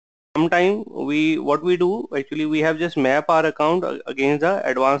sometime what we do actually, we have just map our account against the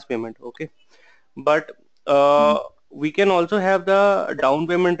advance payment. Okay, but Mhm. we can also have the down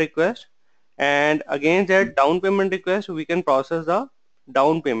payment request, and against that down payment request we can process the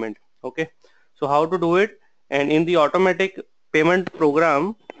down payment. Okay, so how to do it? And in the automatic payment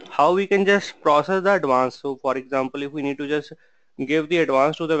program, how we can just process the advance. So for example, if we need to just give the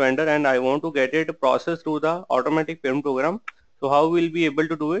advance to the vendor and I want to get it processed through the automatic payment program, so how we'll be able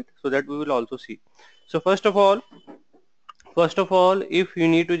to do it, so that we will also see. So first of all, if you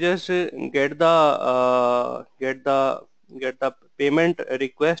need to just get the payment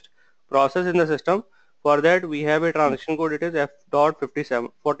request process in the system, for that we have a transaction code. It is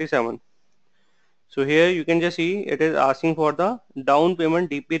F.5747. So here you can just see it is asking for the down payment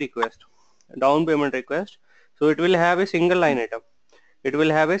DP request, down payment request. So it will have a single line item. It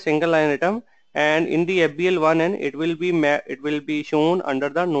will have a single line item, and in the FBL1N it will be shown under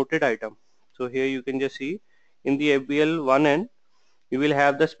the noted item. So here you can just see in the FBL1N you will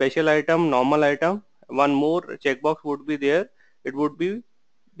have the special item, normal item. One more checkbox would be there. It would be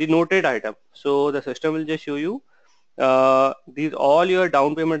the noted item. So the system will just show you these all your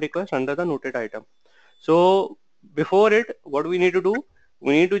down payment requests under the noted item. So before it, what we need to do?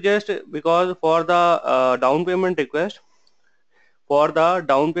 We need to just, because for the down payment request,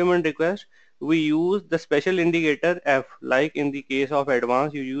 we use the special indicator F. Like in the case of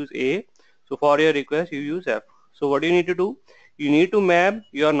advance, you use A. So for your request, you use F. So what do you need to do? You need to map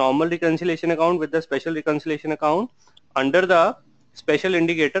your normal reconciliation account with the special reconciliation account under the special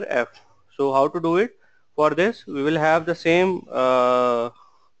indicator F. So how to do it? For this, we will have the same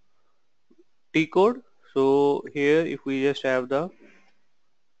T code. So here, if we just have the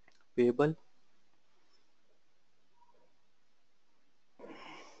payable,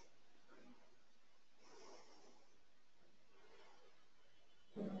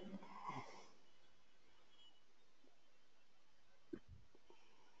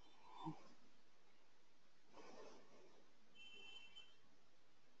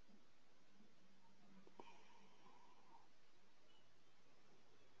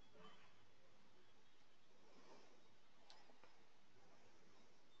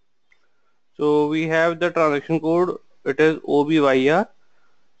 so we have the transaction code. It is OBYR.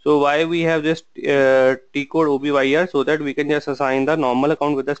 So why we have this T code OBYR? So that we can just assign the normal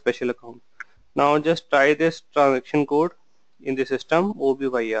account with the special account. Now just try this transaction code in the system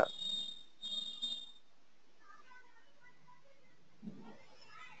OBYR.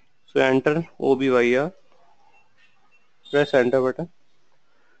 So enter OBYR, press enter button.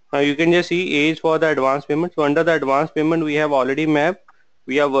 Now you can just see A is for the advance payment. So under the advance payment we have already mapped.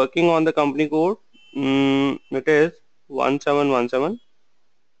 We are working on the company code. It is 1717.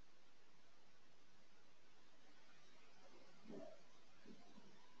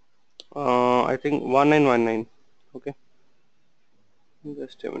 I think 1919. Okay,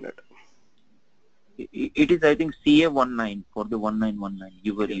 just a minute. It is, I think, CA19 for the 1919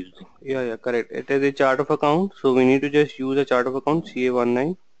 you were Yeah, using. yeah, correct. It is a chart of account, so we need to just use a chart of account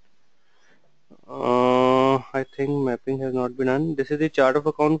CA19. I think mapping has not been done. This is the chart of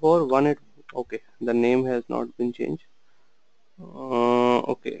account for 18. Okay, the name has not been changed.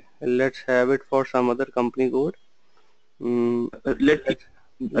 Okay, let's have it for some other company code. Let's see,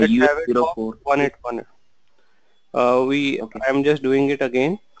 Let's let's have it for US04. 1818. Okay. I'm just doing it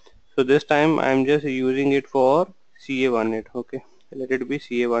again. So this time I'm just using it for CA18. Okay, let it be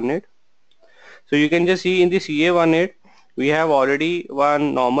CA18. So you can just see in the CA18 we have already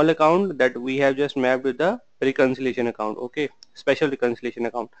one normal account that we have just mapped with the reconciliation account. Okay, special reconciliation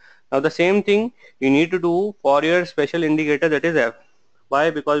account. Now the same thing you need to do for your special indicator, that is F. Why?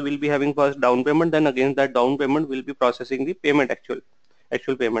 Because we'll be having first down payment, then against that down payment we'll be processing the payment,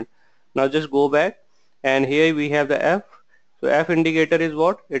 actual payment. Now just go back, and here we have the F. So F indicator is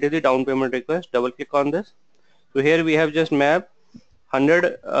what? It is the down payment request. Double click on this. So here we have just mapped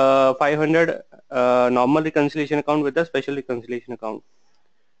 500 normal reconciliation account with the special reconciliation account,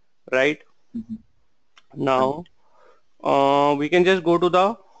 right? Mhm. Right. Now we can just go to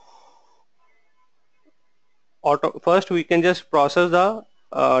the auto. First we can just process the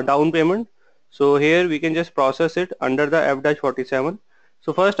down payment. So here we can just process it under the F-47.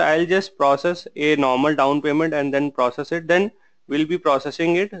 So first I'll just process a normal down payment and then process it, then we'll be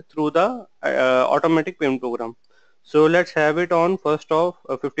processing it through the automatic payment program. So let's have it on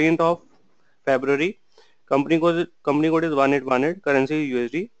 15th of February. Company code is 1818, currency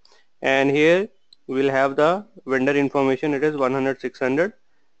USD, and here we will have the vendor information. It is 100 600,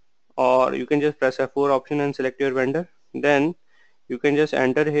 or you can just press F4 option and select your vendor. Then you can just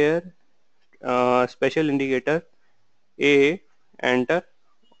enter here special indicator A, enter.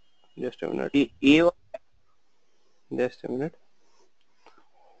 Just a minute. A1. Just a minute.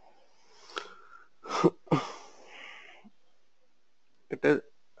 It is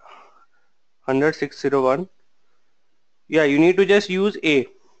 100,601. Yeah, you need to just use A,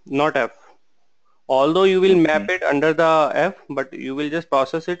 not F. Although you will map Okay. it under the F, but you will just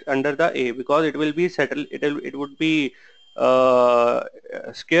process it under the A because it will be settled. It would be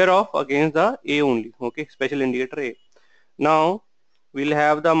scare off against the A only. Okay, special indicator A. Now we'll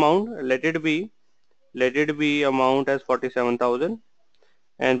have the amount. Let it be amount as 47,000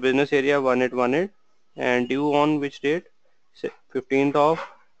 and business area 1818 and due on which date? 15th of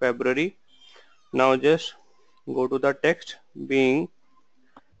February. Now just go to the text being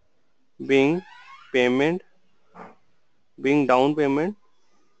payment being down payment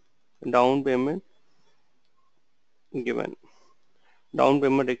given down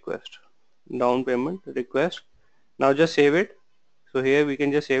payment request. Now just save it. So here we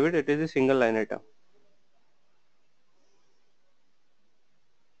can just save it. It is a single line item.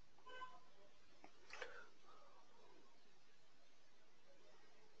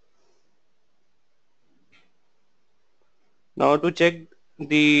 Now to check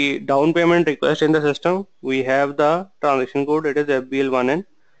the down payment request in the system, we have the transaction code. It is FBL1N.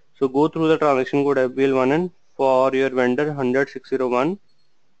 So go through the transaction code FBL1N for your vendor 100,601,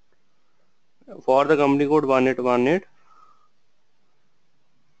 for the company code 1818,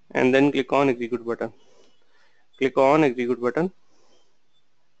 and then click on execute button. Click on execute button.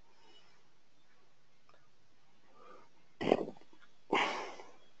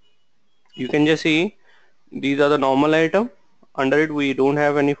 You can just see these are the normal item. Under it we don't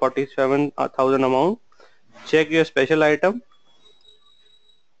have any 47,000 amount. Check your special item.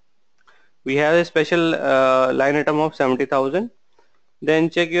 We have a special line item of 70,000. Then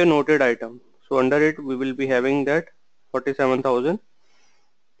check your noted item. So under it we will be having that 47,000.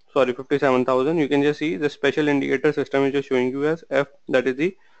 Sorry, 57,000. You can just see the special indicator system is just showing you as F, that is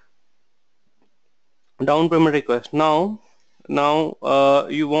the down payment request. Now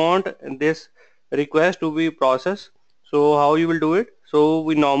you want this request to be processed. So how you will do it? So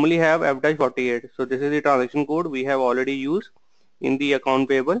we normally have F-48. So this is the transaction code we have already used in the account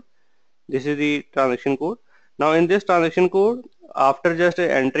payable. This is the transaction code. Now in this transaction code, after just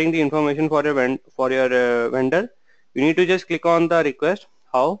entering the information for your vendor, you need to just click on the request.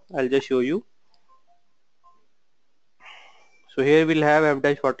 How? I'll just show you. So here we'll have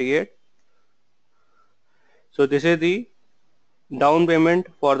F-48. So this is the down payment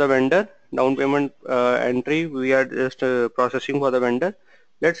for the vendor. Down payment entry we are just processing for the vendor.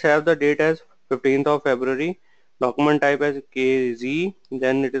 Let's have the date as 15th of February. Document type as KZ.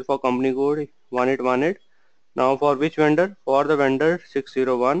 Then it is for company code 1818. Now for which vendor? For the vendor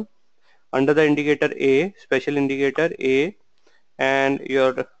 601. Under the indicator A, special indicator A, and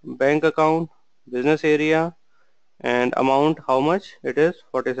your bank account, business area, and amount, how much? It is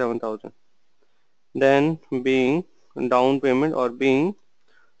 47,000. Then being down payment or being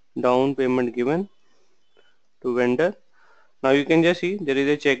down payment given to vendor. Now you can just see there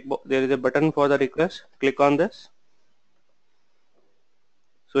is a there is a button for the request. Click on this.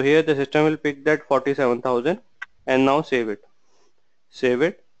 So here the system will pick that 47,000 and now save it. Save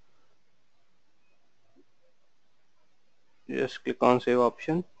it. Just click on save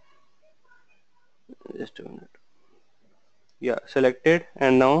option. Just a minute. Yeah, selected,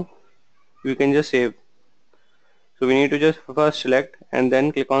 and now you can just save. So we need to just first select and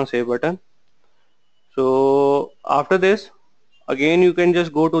then click on save button. So after this, again you can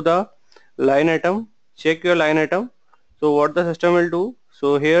just go to the line item, check your line item. So what the system will do,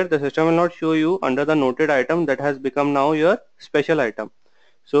 so here the system will not show you under the noted item that has become now your special item.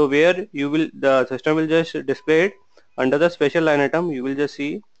 So where you will, the system will just display it under the special line item. You will just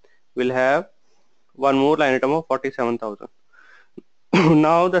see will have one more line item of 47,000.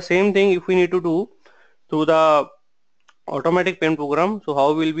 Now the same thing if we need to do through the automatic pen program. So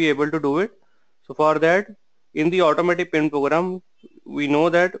how we'll be able to do it? So for that, in the automatic pen program, we know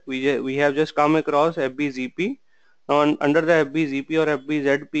that we have just come across FBZP. Now under the FBZP or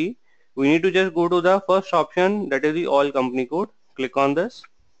FBZP, we need to just go to the first option, that is the all company code. Click on this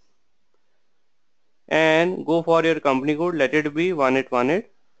and go for your company code. Let it be 1818,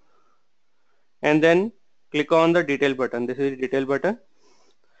 and then click on the detail button. This is the detail button.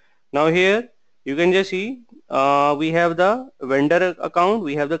 Now here you can just see we have the vendor account,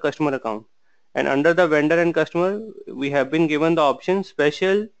 we have the customer account, and under the vendor and customer we have been given the option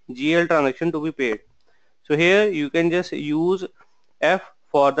special GL transaction to be paid. So here you can just use F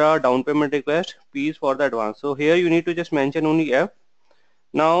for the down payment request, P is for the advance. So here you need to just mention only F.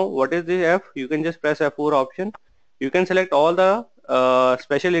 Now what is the F? You can just press F4 option. You can select all the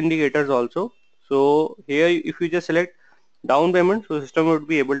special indicators also. So here if you just select down payment, so system would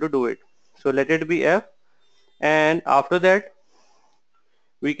be able to do it. So let it be F, and after that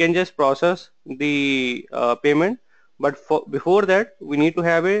we can just process the payment, but before that we need to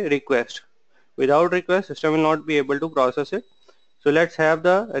have a request. Without request, system will not be able to process it. So let's have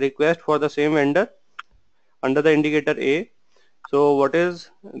the request for the same vendor under the indicator A. So what is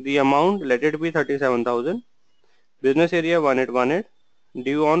the amount? Let it be 37,000. Business area 1818,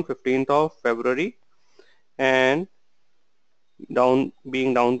 due on 15th of February, and down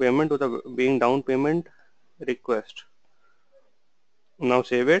payment to the being down payment request. Now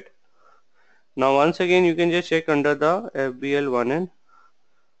save it. Now once again you can just check under the FBL1N,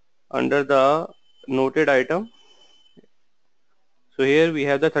 under the noted item. So here we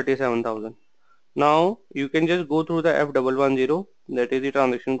have the 37,000. Now you can just go through the F110, that is the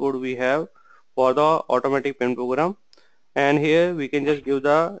transaction code we have for the automatic payment program, and here we can just give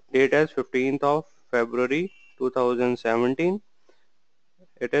the date as 15th of February 2017.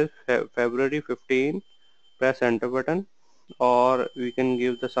 It is February 15. Press enter button, or we can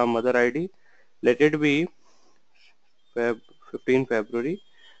give the some other ID. Let it be 15 February.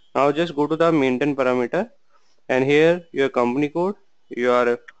 Now just go to the maintain parameter, and here your company code,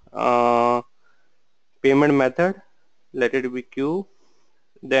 your payment method, let it be Q.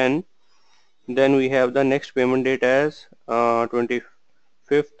 Then we have the next payment date as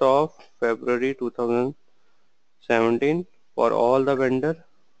 25th of February 2017 for all the vendor,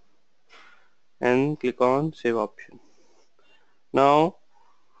 and click on save option. Now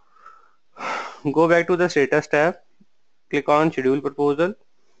go back to the status tab, click on schedule proposal,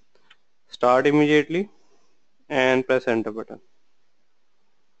 start immediately, and press enter button.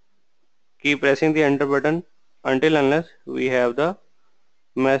 Keep pressing the enter button until unless we have the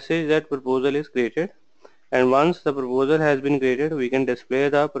message that proposal is created, and once the proposal has been created we can display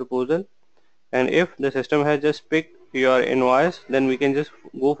the proposal, and if the system has just picked your invoice, then we can just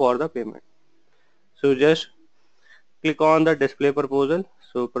go for the payment. So just click on the display proposal.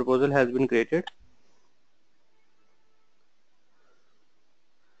 So proposal has been created.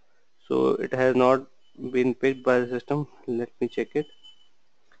 So it has not been picked by the system. Let me check it.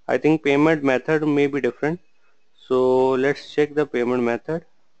 I think payment method may be different. So let's check the payment method.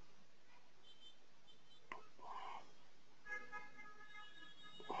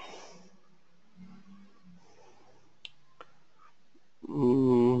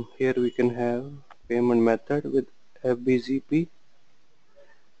 Here we can have payment method with FBZP.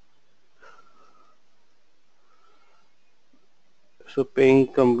 So paying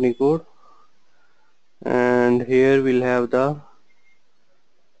company code, and here we'll have the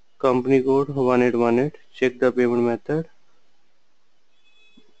company code 1818. Check the payment method.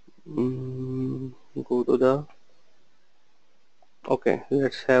 Go to the okay,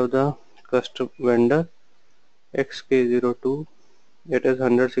 let's have the custom vendor XK02. It is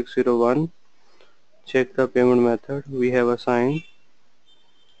 100,601. Check the payment method we have assigned.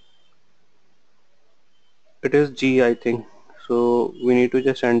 It is G, I think. So we need to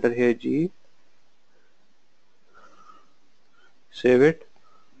just enter here G. Save it.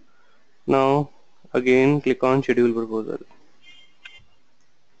 Now again click on schedule proposal.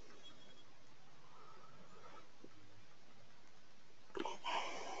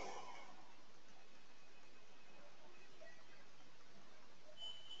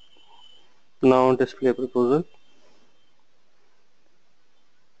 Now display proposal.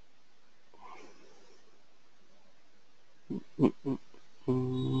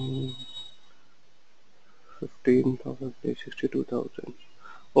 Mm, 15,000, 62,000.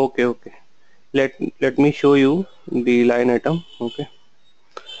 Okay. Let me show you the line item. Okay.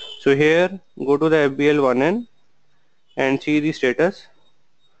 So here go to the FBL1N and see the status.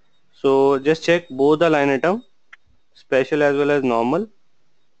 So just check both the line item, special as well as normal.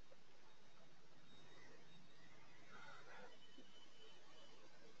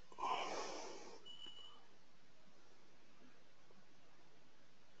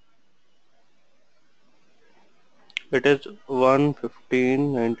 It is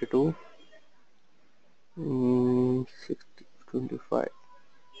 115.92, 6025.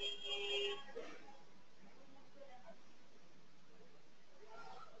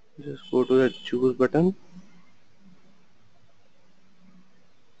 Just go to the choose button.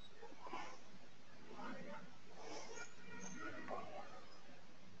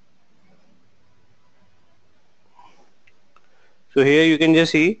 So here you can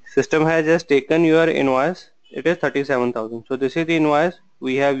just see system has just taken your invoice. It is 37,000. So this is the invoice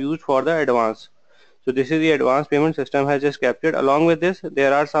we have used for the advance. So this is the advance payment system has just captured. Along with this,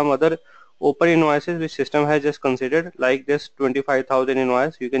 there are some other open invoices which system has just considered, like this 25,000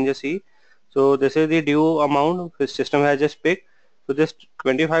 invoice. You can just see. So this is the due amount which system has just picked. So this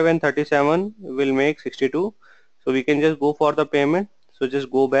 25 and 37 will make 62. So we can just go for the payment. So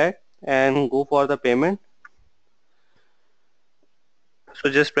just go back and go for the payment. So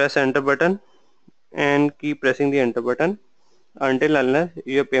just press enter button and keep pressing the enter button until unless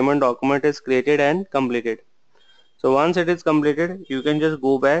your payment document is created and completed. So once it is completed, you can just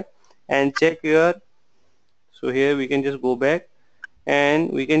go back and check your. So here we can just go back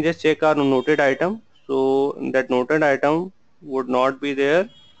and we can just check our noted item. So that noted item would not be there.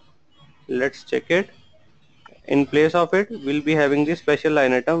 Let's check it. In place of it, we'll be having the special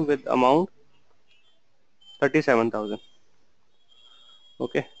line item with amount 37,000.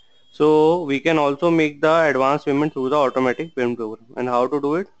 Okay. So we can also make the advance payment through the automatic payment program. And how to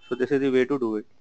do it? So this is the way to do it.